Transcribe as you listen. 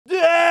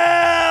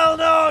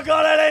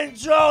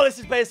Joe, this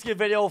is basically a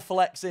video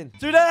flexing.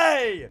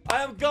 Today,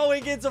 I am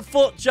going into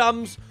Foot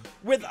Champs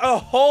with a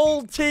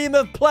whole team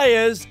of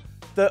players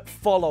that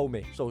follow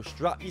me. So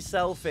strap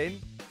yourself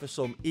in for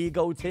some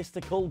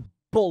egotistical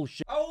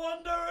bullshit. I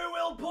wonder who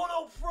will put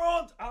up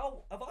front.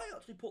 Ow, have I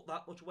actually put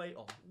that much weight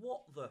on?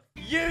 What the?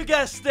 You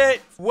guessed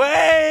it.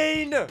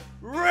 Wayne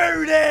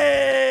Rooney.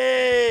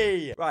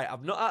 Right,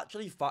 I've not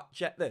actually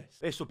fact-checked this.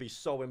 This would be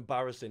so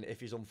embarrassing if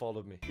he's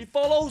unfollowed me. He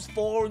follows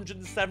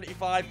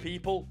 475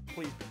 people.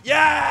 Please.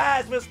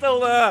 Yes, we're still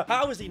there.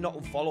 How has he not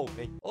unfollowed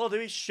me? All I do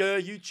is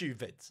share YouTube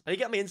vids. And he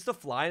get my Insta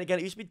flying again.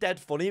 It used to be dead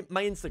funny,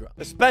 my Instagram.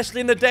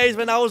 Especially in the days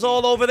when I was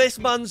all over this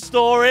man's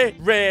story.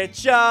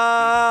 Richarlison.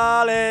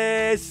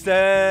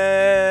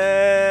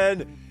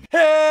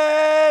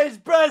 He's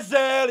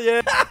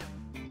Brazilian.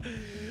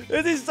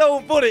 This is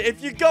so funny.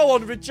 If you go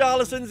on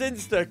Richarlison's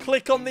Insta,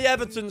 click on the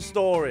Everton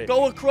story,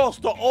 go across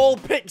to all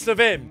pics of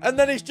him, and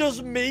then it's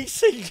just me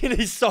singing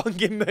his song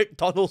in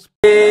McDonald's.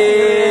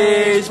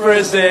 He's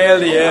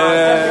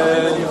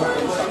Brazilian.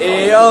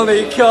 He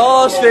only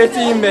costs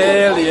 50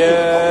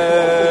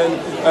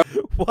 million.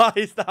 Why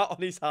is that on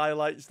his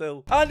highlight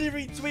still? And he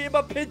retweeted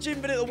my pigeon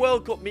bit at the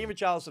World Cup. Me and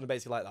Richarlison are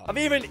basically like that. I've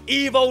even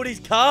evoed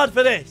his card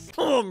for this.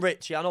 Come on,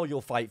 Richie. I know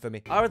you'll fight for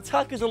me. Our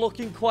attackers are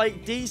looking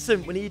quite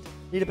decent. We need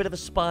a bit of a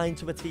spine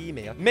to a team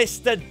here.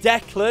 Mr.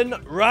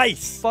 Declan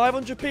Rice.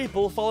 500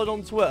 people followed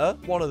on Twitter.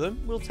 One of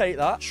them. We'll take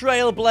that.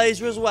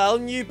 Trailblazer as well.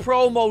 New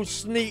promo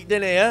sneaked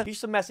in here. He used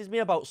to message me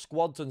about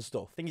squads and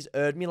stuff. I think he's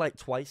heard me like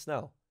twice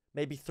now.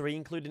 Maybe 3,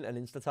 including an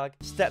Insta tag.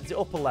 Stepped it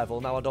up a level,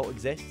 now I don't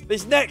exist.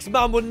 This next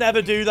man would never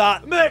do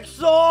that.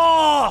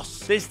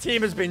 McSauce! This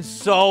team has been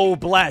so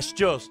blessed,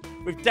 just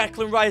with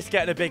Declan Rice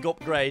getting a big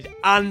upgrade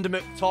and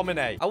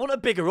McTominay. I want a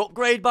bigger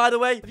upgrade, by the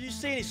way. Have you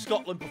seen his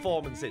Scotland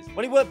performances?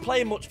 When he weren't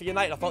playing much for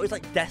United, I thought he was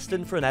like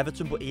destined for an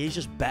Everton, but he is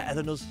just better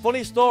than us.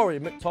 Funny story,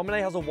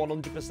 McTominay has a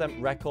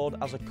 100% record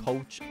as a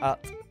coach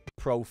at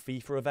pro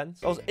FIFA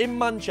events. I was in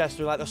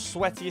Manchester in like the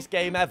sweatiest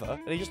game ever,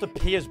 and he just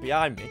appears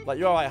behind me. Like,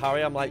 you're all right,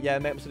 Harry? I'm like, yeah,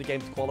 mate, I'm to the game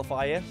to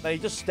qualify here. Then he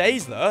just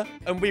stays there,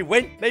 and we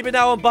win. Maybe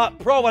now I'm back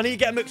pro, I need to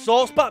get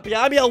McSauce back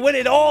behind me. I'll win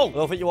it all. I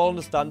don't think you all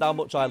understand how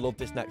much I love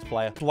this next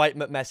player. Dwight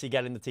McMessi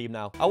getting the team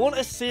now. I want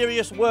a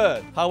serious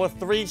word. How a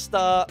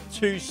 3-star,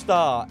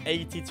 2-star,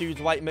 82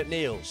 Dwight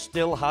McNeil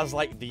still has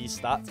like these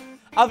stats.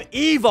 I've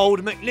evoed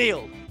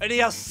McNeil, and he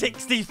has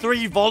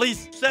 63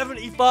 volleys,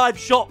 75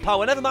 shot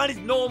power, never mind his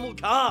normal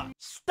card.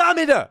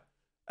 Stamina!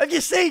 Have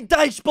you seen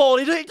Dice Ball?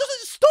 It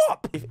doesn't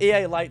stop! If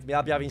EA liked me,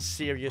 I'd be having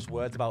serious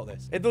words about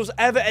this. If there's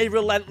ever a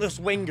relentless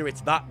winger,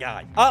 it's that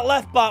guy. At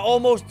left back,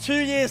 almost 2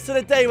 years to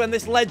the day when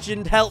this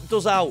legend helped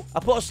us out. I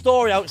put a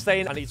story out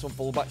saying I need some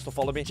fullbacks to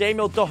follow me. Jamie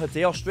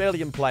O'Doherty,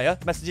 Australian player,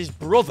 messaged his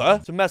brother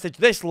to message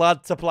this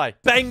lad to play.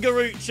 Ben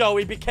Garuccio,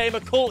 he became a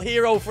cult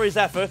hero for his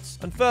efforts,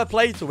 and fair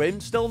play to him,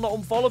 still not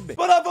unfollowed me.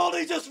 But I've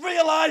only just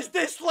realised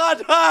this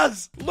lad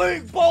has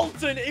Luke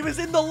Bolton. He was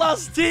in the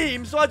last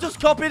team, so I just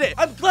copied it.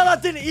 I'm glad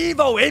I didn't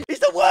evo him. He's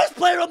the worst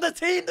player on the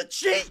team, the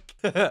cheek.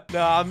 No,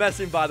 I'm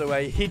messing, by the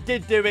way. He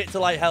did do it to,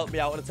 like, help me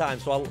out at a time,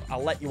 so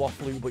I'll let you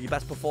off, Luke, but you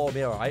best perform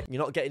here, all right?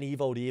 You're not getting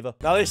evoed either.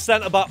 Now, this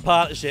centre-back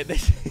partnership,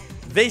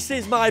 this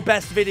is my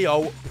best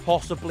video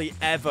possibly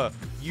ever.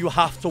 You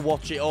have to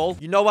watch it all.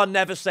 You know I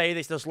never say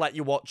this, just let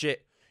you watch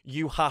it.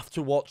 You have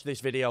to watch this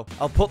video.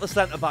 I'll put the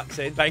centre-backs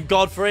in. Thank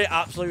God for it.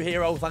 Absolute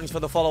hero. Thanks for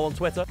the follow on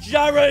Twitter.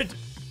 Jared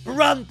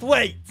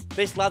Branthwaite.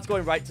 This lad's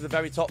going right to the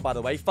very top, by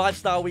the way.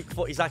 5-star weak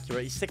foot. He's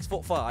accurate. He's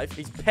 6'5".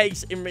 His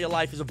pace in real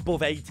life is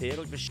above 80. I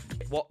don't give a shit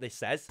what this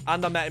says.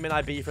 And I met him in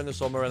Ibiza in the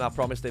summer, and I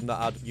promised him that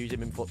I'd use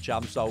him in Foot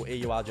Champs. So here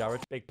you are,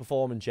 Jared. Big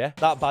performance, yeah?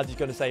 That badge is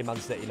going to say Man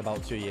City in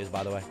about 2 years,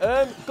 by the way.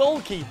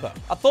 Goalkeeper.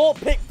 I thought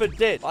Pickford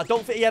did. I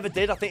don't think he ever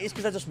did. I think it's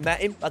because I just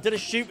met him. I did a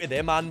shoot with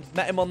him and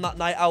met him on that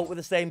night out with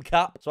the same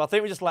cap. So I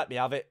think we just let me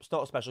have it. It's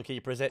not a special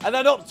keeper, is it? And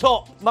then up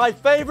top, my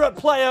favourite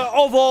player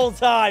of all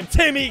time,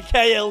 Timmy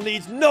Cahill,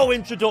 needs no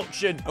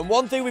introduction. And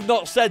one thing we've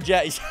not said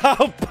yet is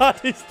how bad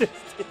is this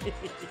team?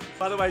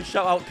 By the way,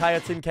 shout out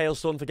Kaya, Tim Cahill's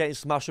son, for getting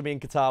smashed with me in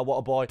Qatar. What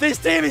a boy. This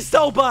team is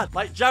so bad.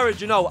 Like,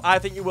 Jared, you know, I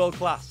think you're world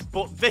class.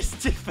 But this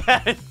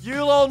defense,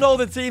 you'll all know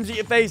the teams that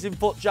you're facing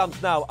Foot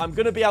Champs now. I'm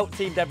going to be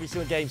out-teamed every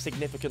single game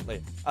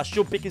significantly. I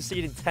should be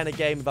conceding 10 a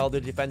game with how the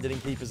defending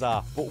and keepers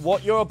are. But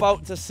what you're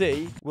about to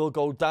see will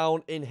go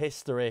down in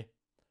history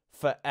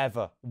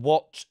forever.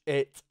 Watch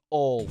it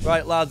all.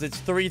 Right, lads, it's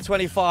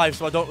 3:25,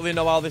 so I don't really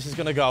know how this is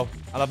going to go.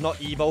 And I've not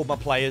evoed my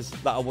players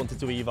that I wanted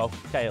to evo.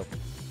 Cahill.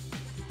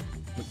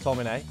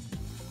 McTominay.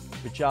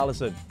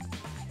 Richarlison.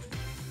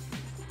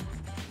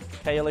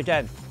 Cahill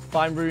again.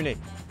 Find Rooney.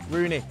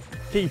 Rooney.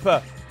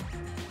 Keeper.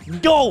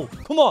 Goal!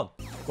 Come on.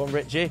 Come on,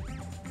 Richie.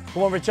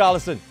 Come on,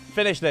 Richarlison.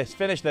 Finish this.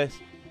 Finish this.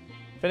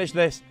 Finish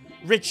this.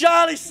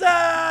 Richarlison!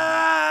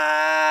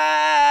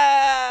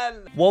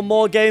 One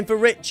more game for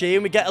Richie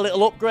and we get a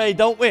little upgrade,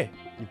 don't we?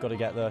 You've got to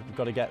get there. You've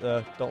got to get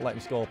there. Don't let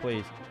me score,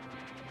 please.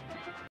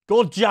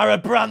 Good,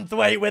 Jared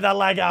Branthwaite with a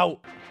leg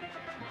out.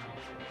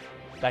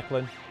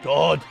 Declan.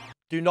 Good.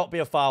 Do not be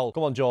a foul.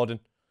 Come on, Jordan.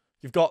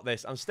 You've got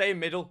this. I'm staying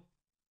middle.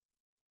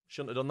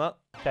 Shouldn't have done that.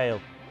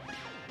 Cahill.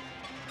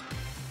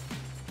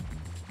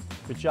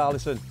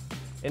 Richarlison.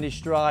 In his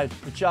stride.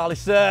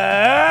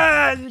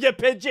 Richarlison! You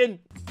pigeon!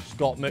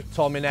 Scott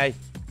McTominay.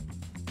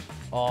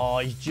 Oh,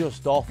 he's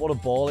just off. What a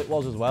ball it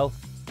was as well.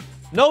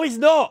 No, he's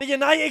not. The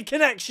United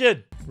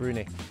connection.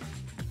 Rooney.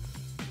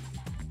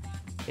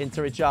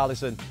 Into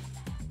Richarlison.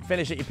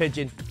 Finish it, you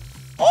pigeon.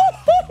 Oh!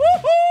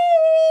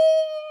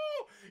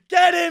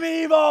 Get him,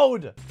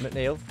 Evo'd!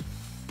 McNeil.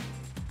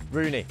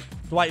 Rooney.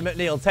 Dwight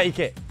McNeil, take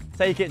it.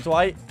 Take it,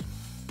 Dwight.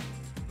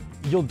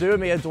 You'll do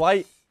him here,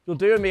 Dwight. You'll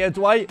do him here,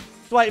 Dwight.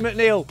 Dwight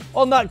McNeil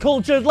on that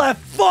cultured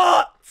left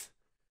foot.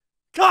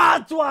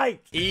 God,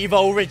 Dwight.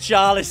 Evo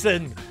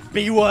Richarlison.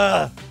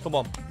 Beware. Come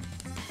on.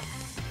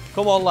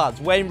 Come on,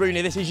 lads. Wayne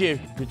Rooney, this is you.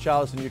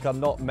 Richarlison, you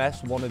cannot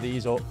mess one of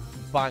these up.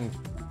 Bang.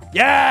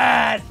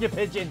 Yes, you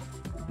pigeon.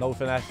 No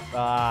finesse.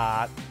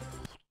 Ah,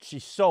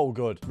 she's so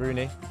good.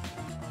 Rooney.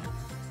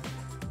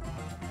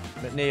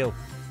 McNeil.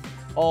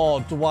 Oh,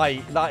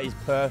 Dwight, that is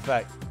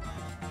perfect.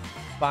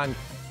 Bang.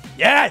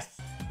 Yes!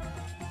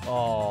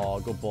 Oh,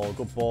 good ball,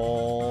 good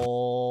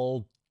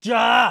ball.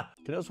 Ja!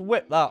 Can I just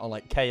whip that on,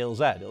 like, Kale's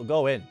head? It'll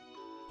go in.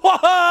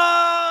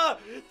 Ha-ha!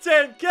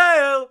 Tim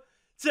Kale!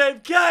 Tim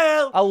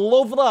Kale! I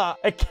love that.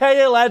 A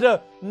Kale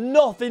header.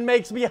 Nothing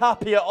makes me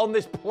happier on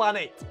this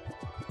planet.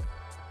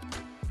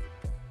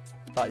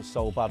 That is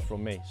so bad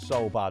from me.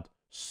 So bad.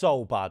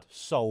 So bad.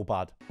 So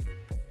bad.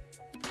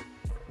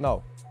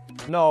 No.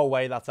 No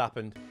way that's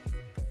happened.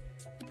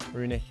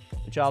 Rooney.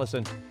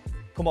 Richarlison.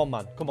 Come on,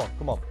 man. Come on.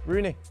 Come on.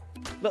 Rooney.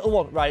 Little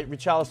one. Right.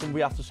 Richarlison,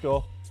 we have to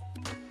score.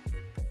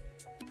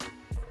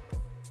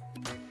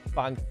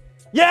 Bang.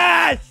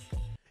 Yes!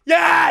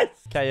 Yes!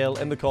 Kale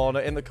in the corner.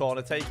 In the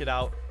corner. Take it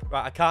out.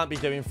 Right. I can't be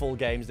doing full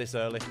games this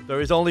early.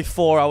 There is only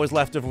 4 hours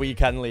left of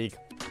weekend league.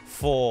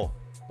 4.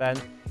 Ben.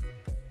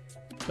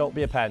 Don't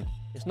be a pen.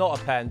 It's not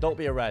a pen. Don't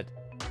be a red.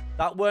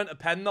 That weren't a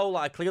pen, though.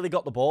 Like, I clearly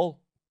got the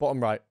ball.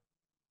 Bottom right.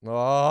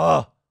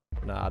 Oh.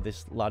 Nah,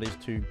 this lad is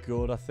too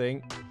good, I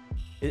think.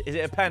 Is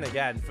it a pen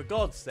again? For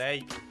God's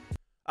sake.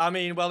 I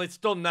mean, well, it's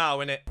done now,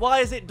 innit? Why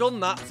has it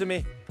done that to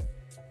me?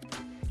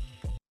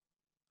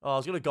 Oh, I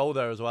was going to go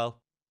there as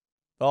well.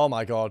 Oh,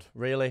 my God.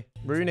 Really?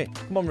 Rooney.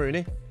 Come on,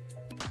 Rooney.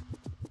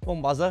 Come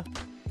on, Bazza.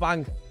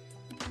 Bang.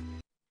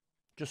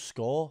 Just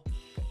score.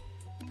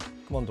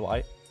 Come on,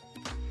 Dwight.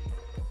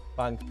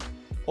 Bang.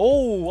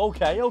 Oh,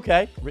 okay,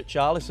 okay.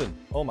 Richarlison.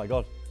 Oh, my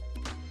God.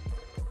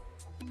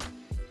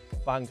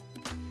 Bang.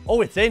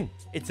 Oh, it's in.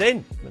 It's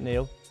in.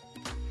 McNeil.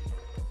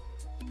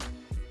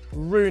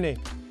 Rooney.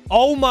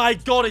 Oh, my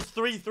God, it's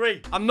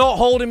 3-3. I'm not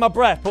holding my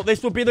breath, but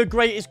this would be the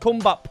greatest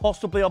comeback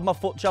possibly of my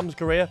Foot Champs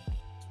career.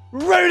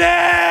 Rooney!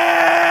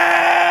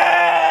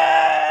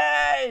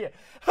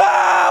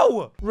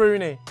 How?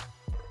 Rooney.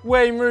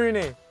 Wayne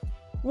Rooney.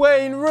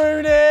 Wayne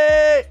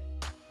Rooney!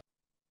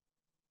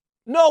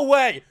 No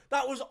way!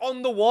 That was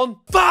on the one.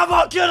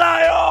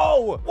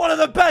 Faboculayo! One of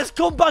the best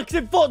comebacks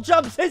in Foot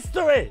Champs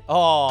history!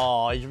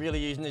 Oh, he's really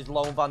using his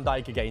lone Van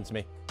Dijk against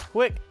me.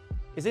 Quick.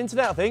 His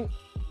internet, I think.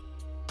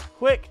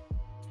 Quick.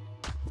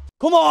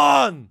 Come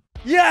on!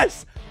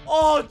 Yes!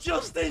 Oh,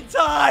 just in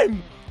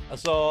time! I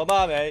saw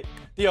my mate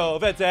the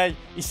other day.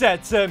 He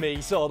said to me,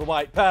 he saw the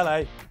white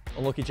Pele.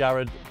 Unlucky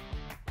Jared.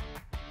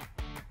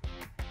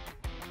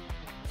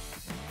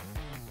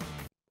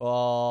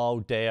 Oh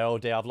dear,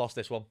 I've lost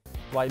this one.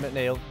 Dwight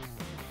McNeil.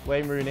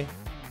 Wayne Rooney.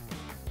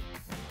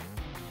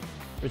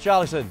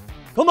 Richarlison.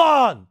 Come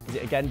on! Is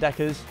it again,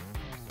 Deckers?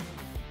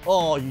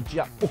 Oh, you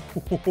jack.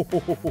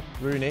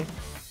 Rooney.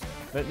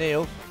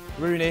 McNeil.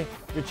 Rooney.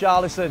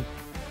 Richarlison.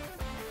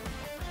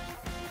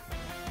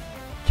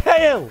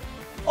 Kale!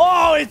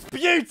 Oh, it's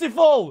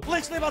beautiful!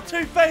 Literally my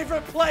 2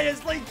 favourite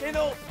players linking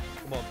up.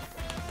 Come on.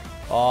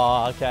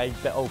 Oh, okay.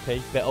 Bit OP.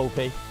 Bit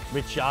OP.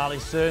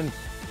 Richarlison.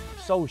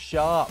 So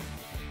sharp.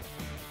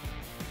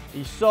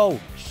 He's so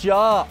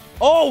sharp.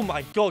 Oh,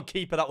 my God,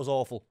 keeper. That was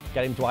awful.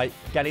 Get him, Dwight.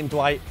 Get him,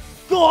 Dwight.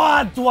 Go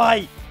on,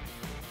 Dwight.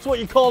 It's what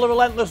you call a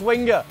relentless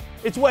winger.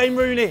 It's Wayne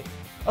Rooney.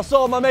 I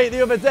saw my mate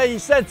the other day. He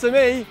said to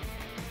me,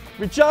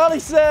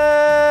 Richarlison!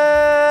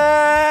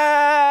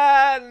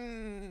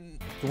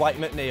 Dwight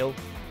McNeil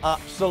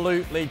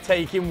absolutely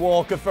taking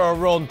Walker for a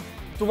run.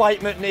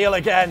 Dwight McNeil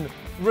again.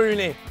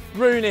 Rooney.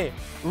 Rooney.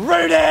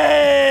 Rooney!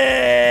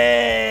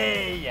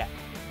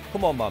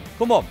 Come on, man.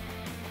 Come on.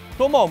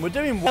 Come on, we're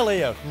doing well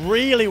here.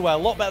 Really well.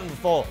 A lot better than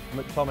before.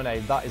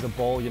 McTominay, that is a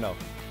ball, you know.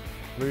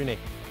 Rooney.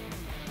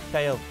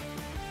 Kale.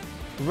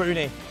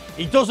 Rooney.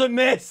 He doesn't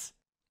miss.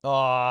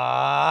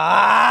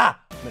 Ah!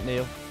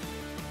 McNeil.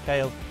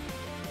 Kale.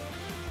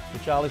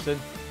 Richarlison.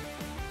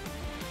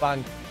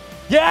 Bang.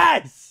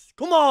 Yes!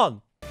 Come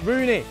on!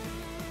 Rooney.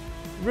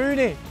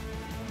 Rooney.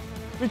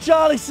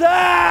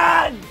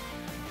 Richarlison!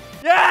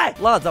 Yeah!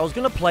 Lads, I was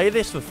going to play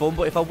this for fun,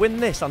 but if I win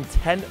this, I'm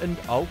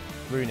 10-0.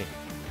 Rooney.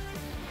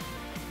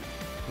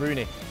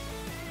 Rooney.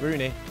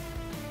 Rooney.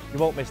 You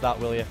won't miss that,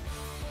 will you?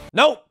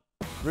 Nope!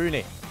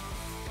 Rooney.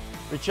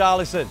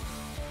 Richarlison.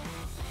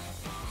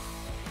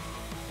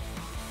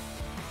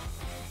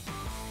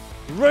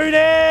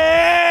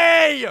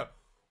 Rooney!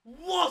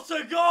 What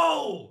a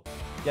goal!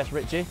 Yes,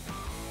 Richie.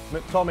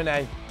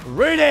 McTominay.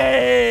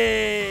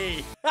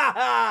 Rooney!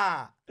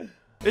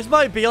 This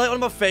might be like one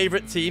of my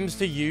favourite teams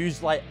to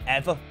use, like,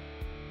 ever.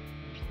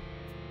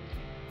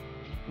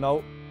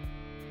 No.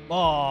 Oh,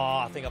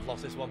 I think I've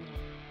lost this one.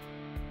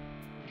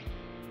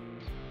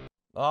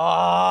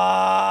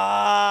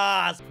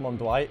 Ah! Come on,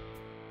 Dwight.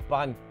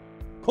 Bang.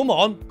 Come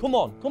on, come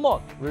on, come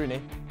on.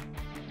 Rooney.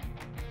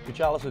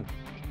 Richarlison.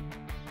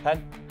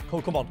 Pen.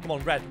 Come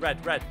on. Red.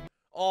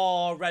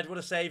 Oh, red would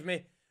have saved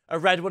me. A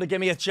red would have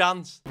given me a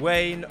chance.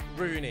 Wayne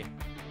Rooney.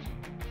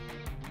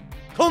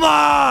 Come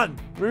on!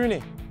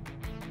 Rooney.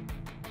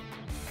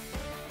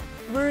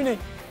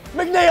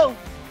 McNeil.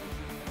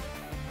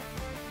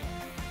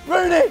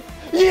 Rooney.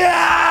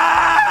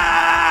 Yeah!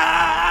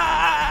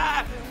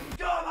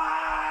 Come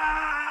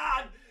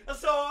on! I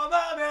saw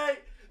Mommy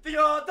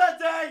the other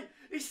day.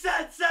 He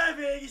said to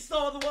me he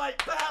saw the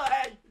white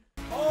belly.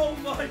 Oh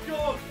my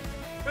God.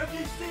 Have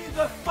you seen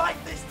the fight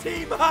this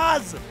team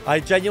has? I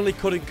genuinely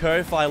couldn't care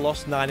if I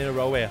lost 9 in a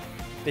row here.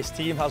 This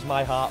team has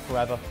my heart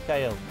forever.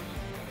 Kale.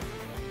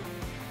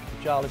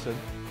 Richarlison.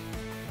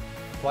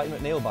 Dwight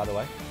McNeil, by the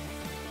way.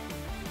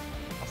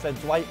 I said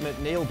Dwight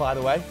McNeil, by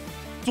the way.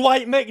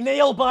 Dwight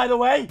McNeil, by the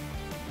way.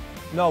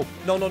 No.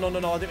 I didn't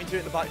mean to do it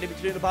in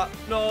the back.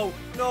 No.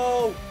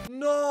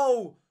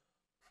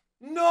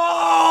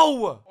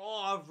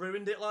 Oh, I've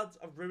ruined it, lads.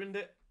 I've ruined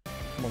it.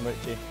 Come on,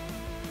 Richie.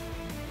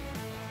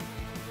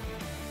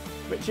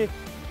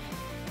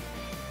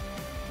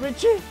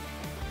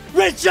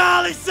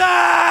 Richarlison!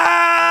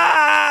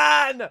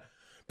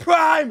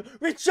 Prime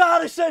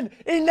Richarlison!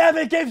 He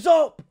never gives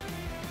up!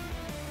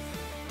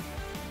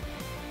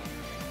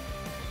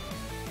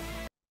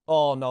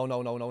 Oh, no.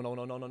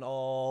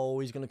 Oh,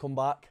 he's going to come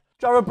back.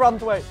 Jared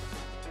Brandwaite.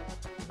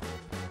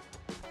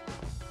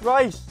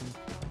 Rice.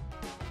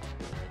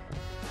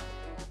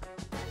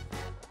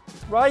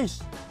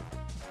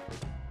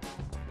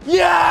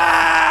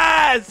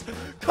 Yes!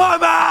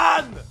 Come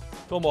on!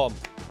 Come on.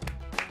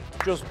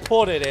 Just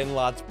put it in,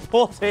 lads.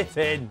 Put it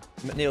in.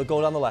 McNeil, go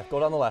down the left.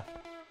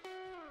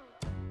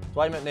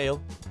 Dwight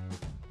McNeil.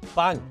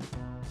 Bang.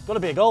 It's got to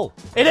be a goal.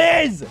 It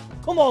is!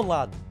 Come on,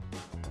 lad.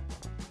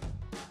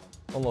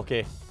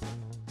 Unlucky.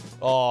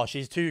 Oh,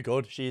 she's too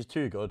good.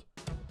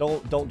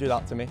 Don't do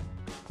that to me.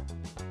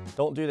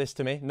 Don't do this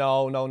to me.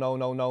 No.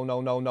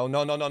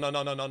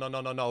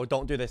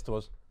 Don't do this to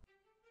us.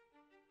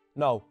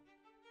 No.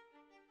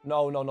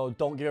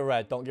 Don't give a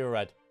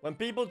red. When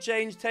people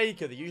change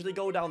taker, they usually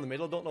go down the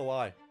middle. Don't know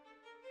why.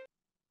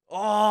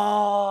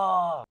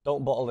 Oh!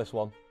 Don't bottle this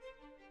one.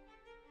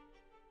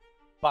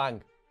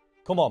 Bang.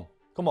 Come on.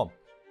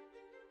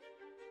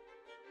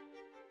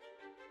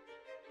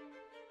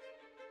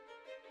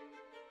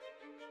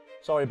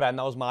 Sorry, Ben,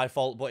 that was my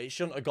fault, but it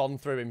shouldn't have gone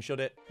through him,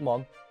 should it? Come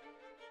on.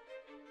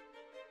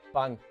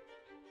 Bang.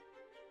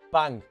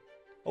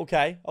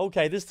 Okay,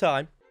 this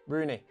time.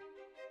 Rooney.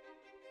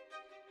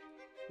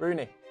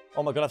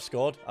 Oh my God, I've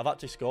scored. I've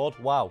actually scored.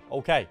 Wow,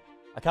 okay.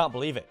 I can't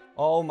believe it.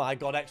 Oh my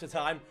God, extra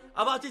time.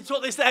 I've actually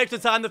took this to extra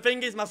time. The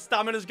thing is, my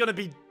stamina's going to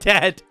be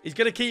dead. He's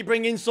going to keep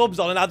bringing subs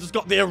on, and I've just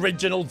got the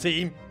original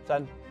team.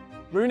 10.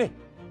 Rooney.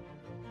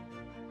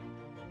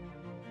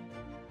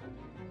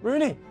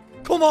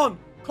 Come on.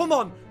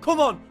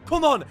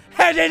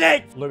 Head in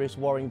it. Lewis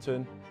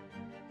Warrington.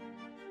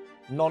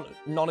 None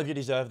of you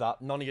deserve that.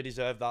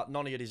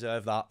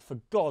 For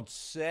God's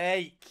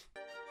sake.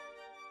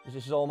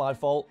 This is all my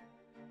fault.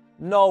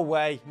 No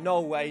way.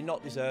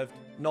 Not deserved.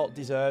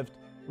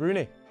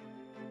 Rooney.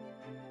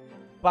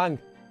 Bang.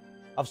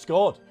 I've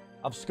scored.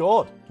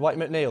 Dwight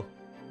McNeil.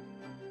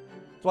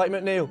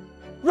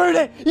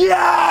 Rooney.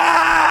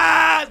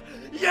 Yes!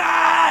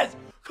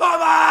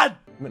 Come on!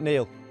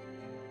 McNeil.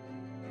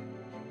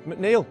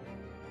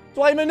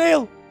 Dwight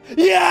McNeil.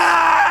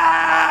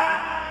 Yeah!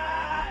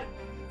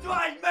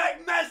 Dwight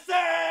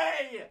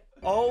McMessi!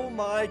 Oh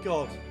my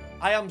God.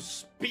 I am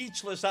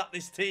speechless at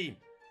this team.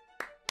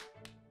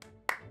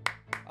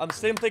 I'm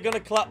simply going to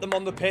clap them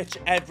on the pitch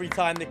every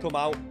time they come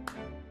out.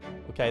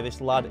 Okay, this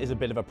lad is a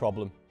bit of a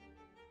problem.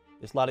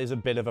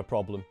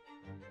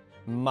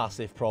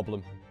 Massive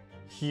problem.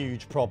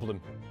 Huge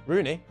problem.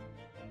 Rooney.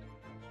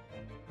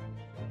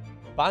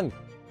 Bang.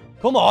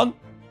 Come on.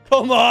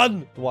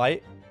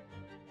 Dwight.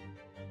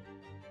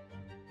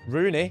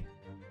 Rooney.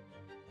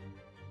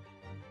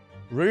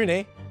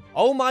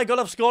 Oh my God,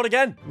 I've scored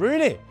again.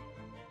 Rooney.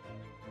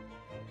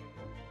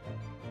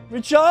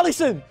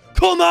 Richarlison.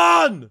 Come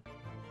on.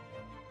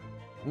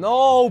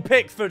 No,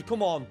 Pickford,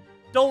 come on.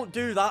 Don't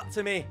do that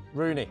to me.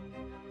 Rooney.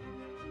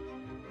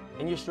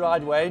 In your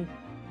stride, Wayne.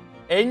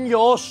 In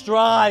your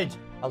stride.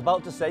 I was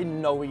about to say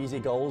no easy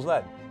goals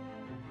then.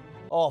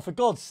 Oh, for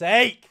God's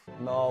sake.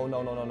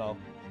 No.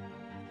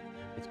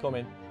 It's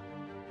coming.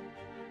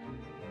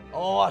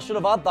 Oh, I should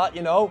have had that,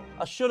 you know.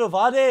 I should have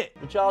had it.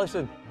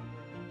 Richarlison.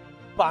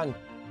 Bang.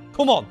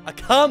 Come on. I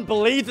can't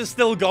believe they're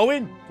still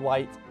going.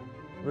 Dwight.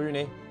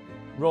 Rooney.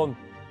 Run.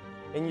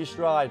 In your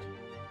stride.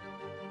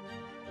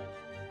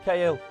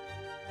 Cahill.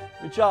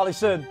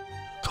 Richarlison.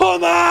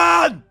 Come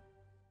on!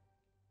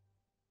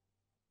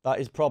 That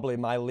is probably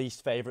my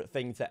least favourite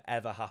thing to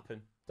ever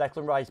happen.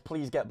 Declan Rice,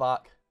 please get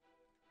back.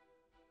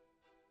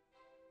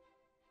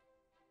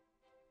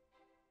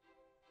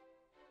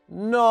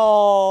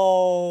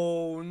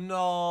 No,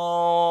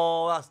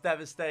 no, that's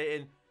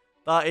devastating.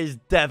 That is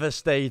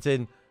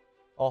devastating.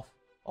 Off.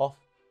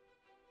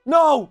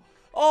 No!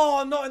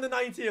 Oh, not in the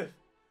 90th.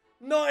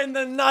 Not in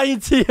the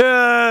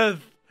 90th.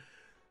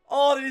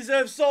 Oh, they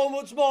deserve so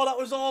much more. That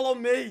was all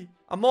on me.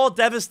 I'm more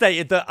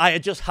devastated that I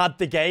had just had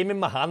the game in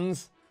my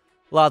hands.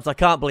 Lads, I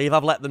can't believe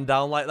I've let them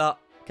down like that.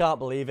 Can't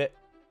believe it.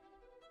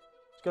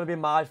 It's going to be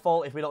my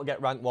fault if we don't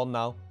get rank 1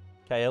 now.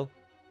 Kale.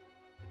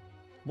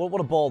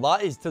 What a ball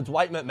that is to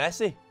Dwight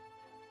McMessi.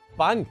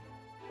 Bang.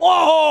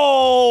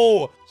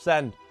 Whoa!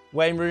 Send.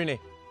 Wayne Rooney.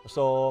 I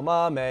saw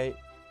my mate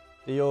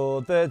the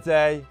other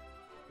day.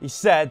 He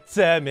said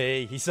to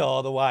me he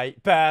saw the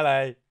white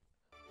Pele.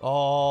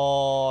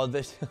 Oh,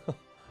 this...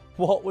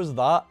 What was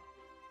that?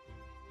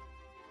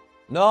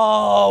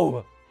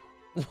 No!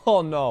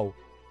 Oh, no.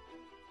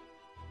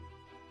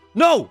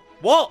 No!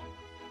 What?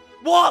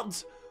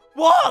 What?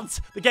 What?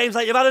 The game's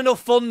like, you've had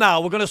enough fun now.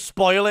 We're going to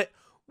spoil it.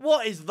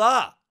 What is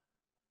that?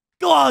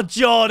 Go on,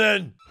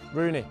 Jordan!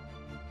 Rooney.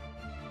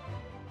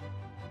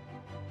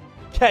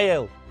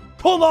 Cahill.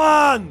 Come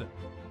on!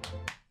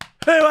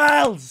 Who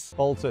else?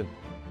 Bolton.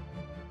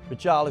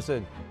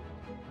 Richarlison.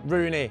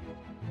 Rooney.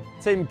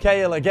 Tim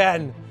Cahill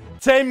again.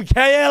 Tim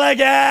Cahill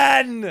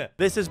again!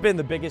 This has been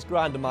the biggest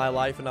grind of my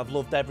life, and I've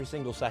loved every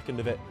single second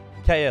of it.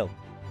 Cahill.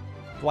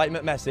 Dwight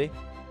McMessi.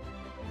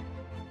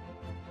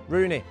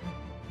 Rooney.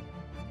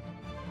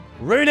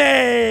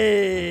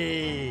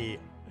 Rooney!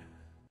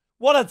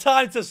 What a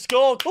time to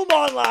score. Come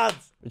on,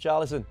 lads.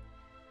 Richarlison.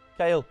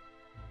 Cahill.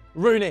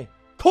 Rooney.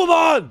 Come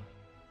on!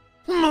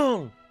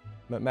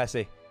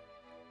 McMessi.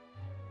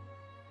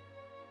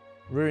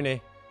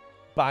 Rooney.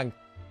 Bang.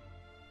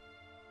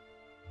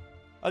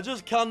 I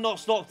just cannot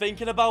stop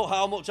thinking about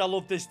how much I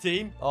love this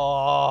team.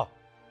 Oh.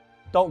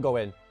 Don't go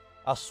in.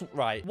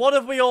 Right. What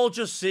have we all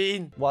just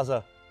seen?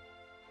 Wazza.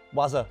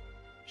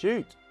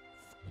 Shoot.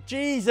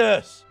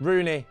 Jesus.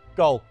 Rooney.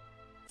 Goal.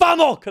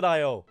 Vamos,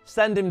 Canayo.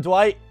 Send him,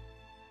 Dwight.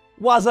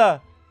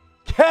 Wazza.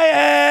 KL.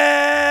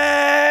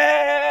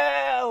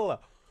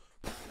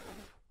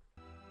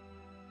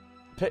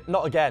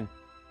 Not again.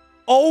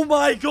 Oh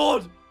my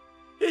God.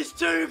 It's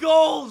 2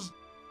 goals.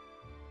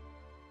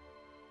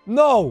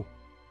 No.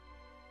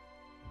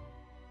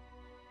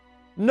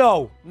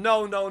 No.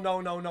 No.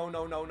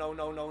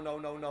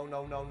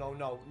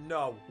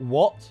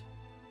 What?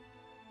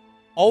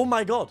 Oh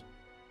my God.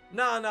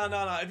 No.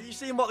 Have you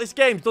seen what this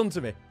game's done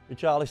to me?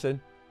 Richarlison.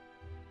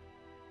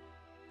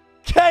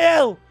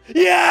 KL!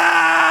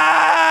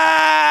 Yes!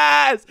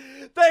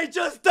 They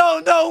just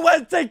don't know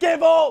when to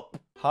give up!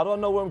 How do I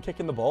know where I'm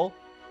kicking the ball?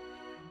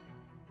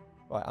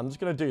 Right, I'm just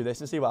going to do this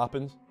and see what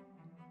happens.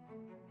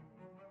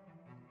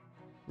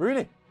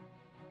 Rooney.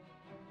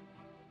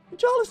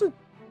 Richarlison.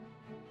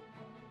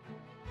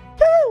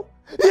 KL!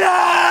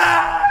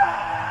 Yeah!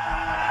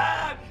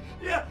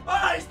 Yeah!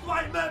 Oh, it's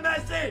Dwight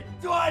McMessi!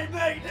 Dwight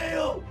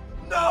McNeil!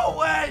 No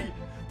way!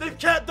 They've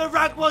kept the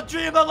rank 1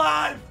 dream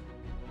alive!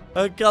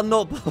 I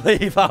cannot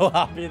believe how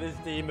happy this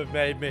team have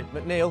made me.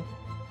 McNeil.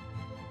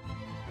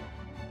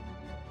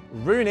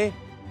 Rooney.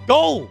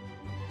 Goal!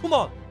 Come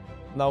on.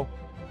 No.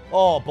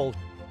 Oh,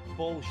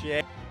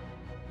 bullshit.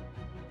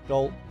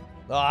 Goal.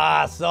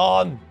 Ah,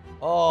 son.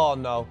 Oh,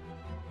 no.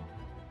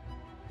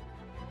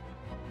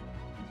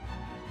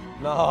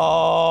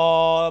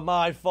 No,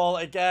 my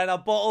fault again. I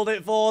bottled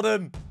it for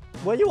them.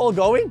 Where are you all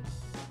going?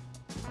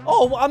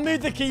 Oh, I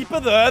moved the keeper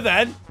there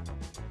then.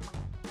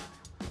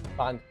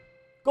 Bang.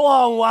 Go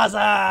on,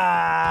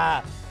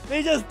 Wazza!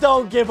 They just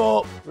don't give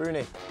up.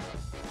 Rooney.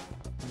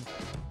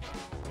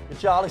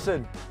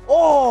 Richarlison.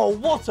 Oh,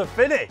 what a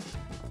finish.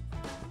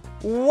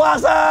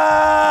 Wazza!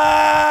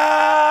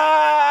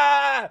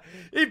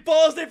 He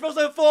paused it for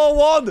the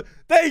 4-1.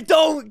 They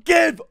don't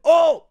give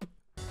up.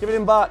 Give it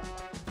him back.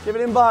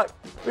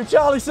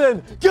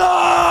 Richarlison. Goal!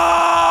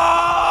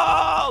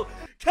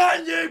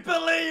 Can you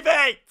believe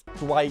it?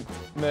 Dwight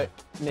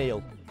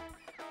McNeil.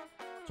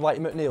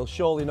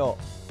 Surely not.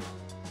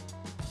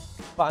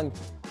 Bang.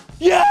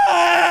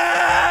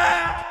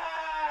 Yeah!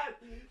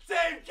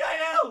 Team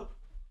KL!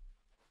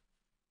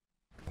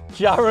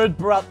 Jared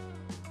Brad.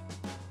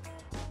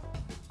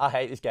 I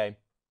hate this game.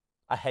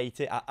 I hate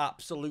it. I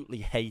absolutely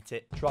hate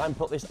it. Try and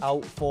put this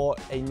out for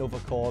another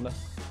corner.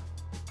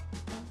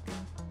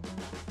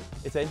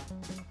 It's in.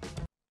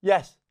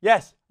 Yes.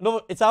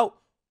 Another. It's out.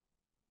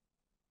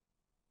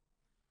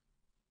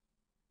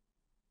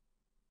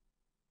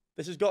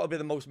 This has got to be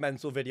the most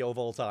mental video of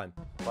all time.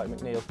 Right,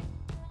 McNeil.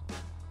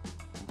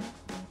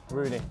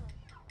 Rooney.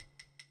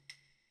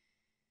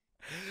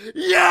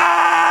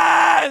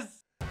 Yes!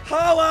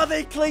 How are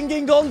they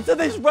clinging on to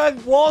this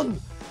rank 1?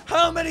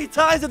 How many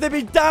times have they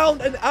been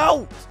down and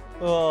out?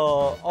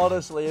 Oh,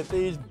 honestly, if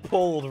these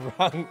pulled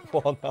rank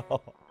 1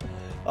 out,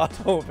 I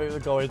don't think they're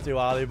going too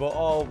early, but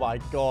oh my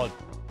God.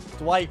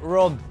 Dwight,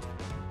 run.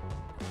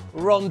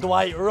 Run,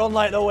 Dwight. Run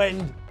like the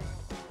wind.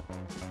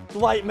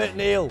 Dwight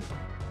McNeil.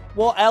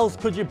 What else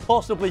could you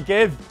possibly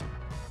give?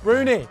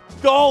 Rooney.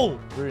 Goal!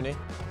 Rooney.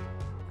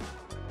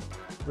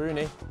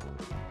 Rooney.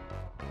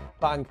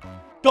 Bang.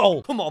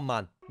 Goal! Come on,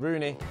 man.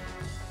 Rooney.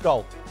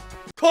 Goal.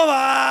 Come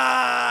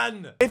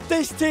on! If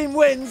this team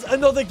wins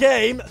another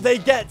game, they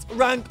get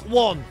rank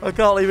 1. I can't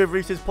believe we've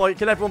reached this point.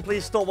 Can everyone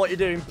please stop what you're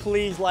doing?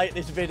 Please like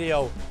this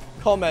video,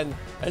 comment,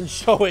 and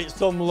show it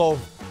some love.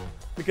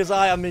 Because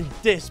I am in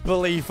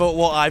disbelief at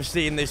what I've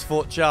seen this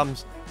foot,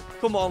 chams.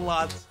 Come on,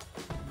 lads.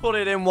 Put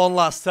it in one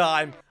last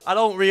time. I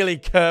don't really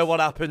care what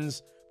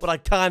happens, but I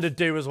kind of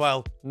do as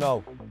well.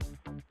 No.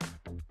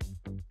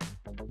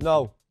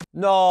 No.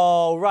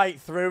 No, right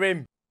through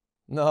him.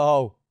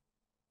 No.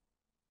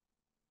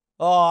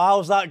 Oh,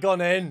 how's that gone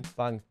in?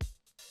 Bang.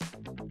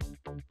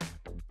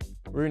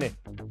 Rooney.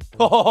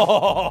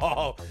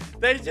 Oh,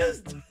 they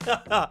just...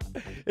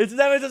 It's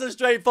never just a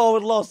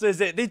straightforward loss,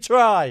 is it? They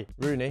try.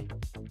 Rooney.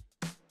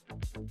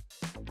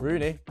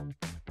 Rooney.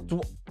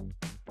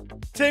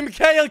 Tim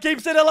Cahill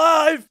keeps it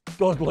alive.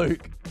 Good,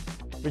 Luke.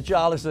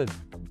 Richarlison.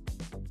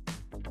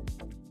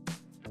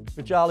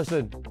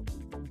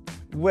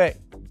 Richarlison. Wick.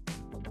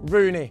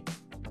 Rooney.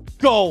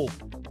 Goal.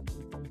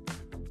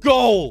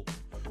 Goal.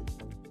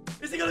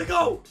 Is he going to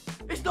go?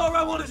 It's not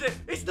round 1, is it?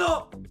 It's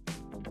not.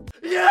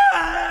 Yeah!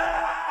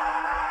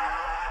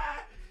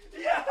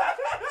 Yeah!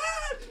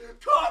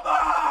 Come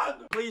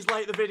on! Please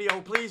like the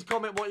video. Please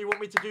comment what you want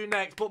me to do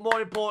next. But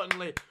more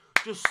importantly,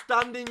 just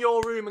stand in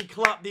your room and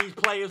clap these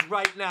players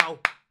right now.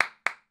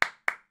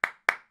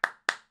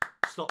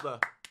 Stop there.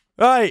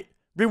 Right.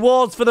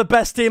 Rewards for the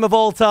best team of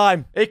all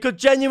time. It could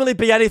genuinely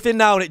be anything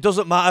now and it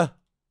doesn't matter.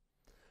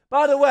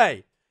 By the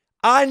way,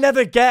 I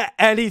never get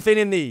anything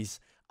in these.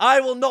 I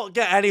will not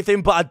get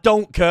anything, but I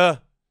don't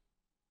care.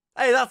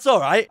 Hey, that's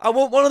alright. I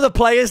want one of the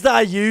players that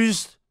I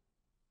used.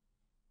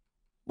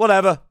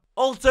 Whatever.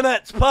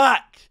 Ultimate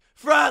pack.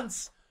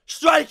 France.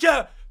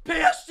 Striker.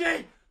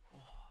 PSG.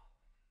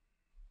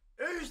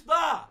 Who's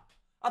that?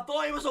 I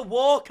thought it was a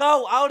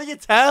walkout. How do you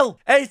tell?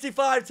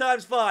 85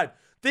 times 5.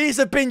 These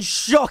have been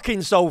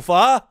shocking so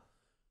far.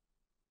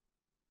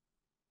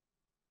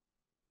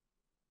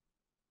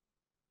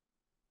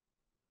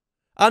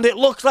 And it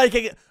looks like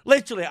it,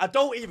 literally, I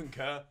don't even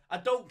care. I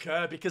don't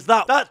care because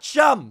that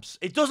champs,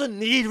 it doesn't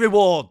need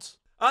rewards.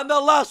 And the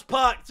last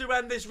pack to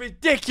end this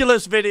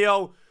ridiculous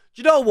video.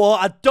 Do you know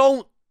what? I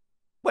don't...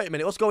 Wait a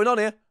minute, what's going on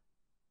here?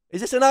 Is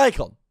this an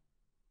icon?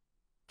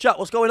 Chat,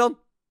 what's going on?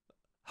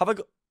 Have I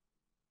got...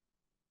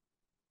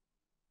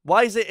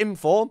 Why is it in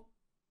form?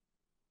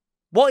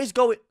 What is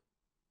going...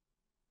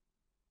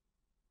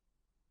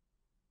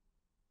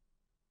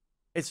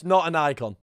 It's not an icon.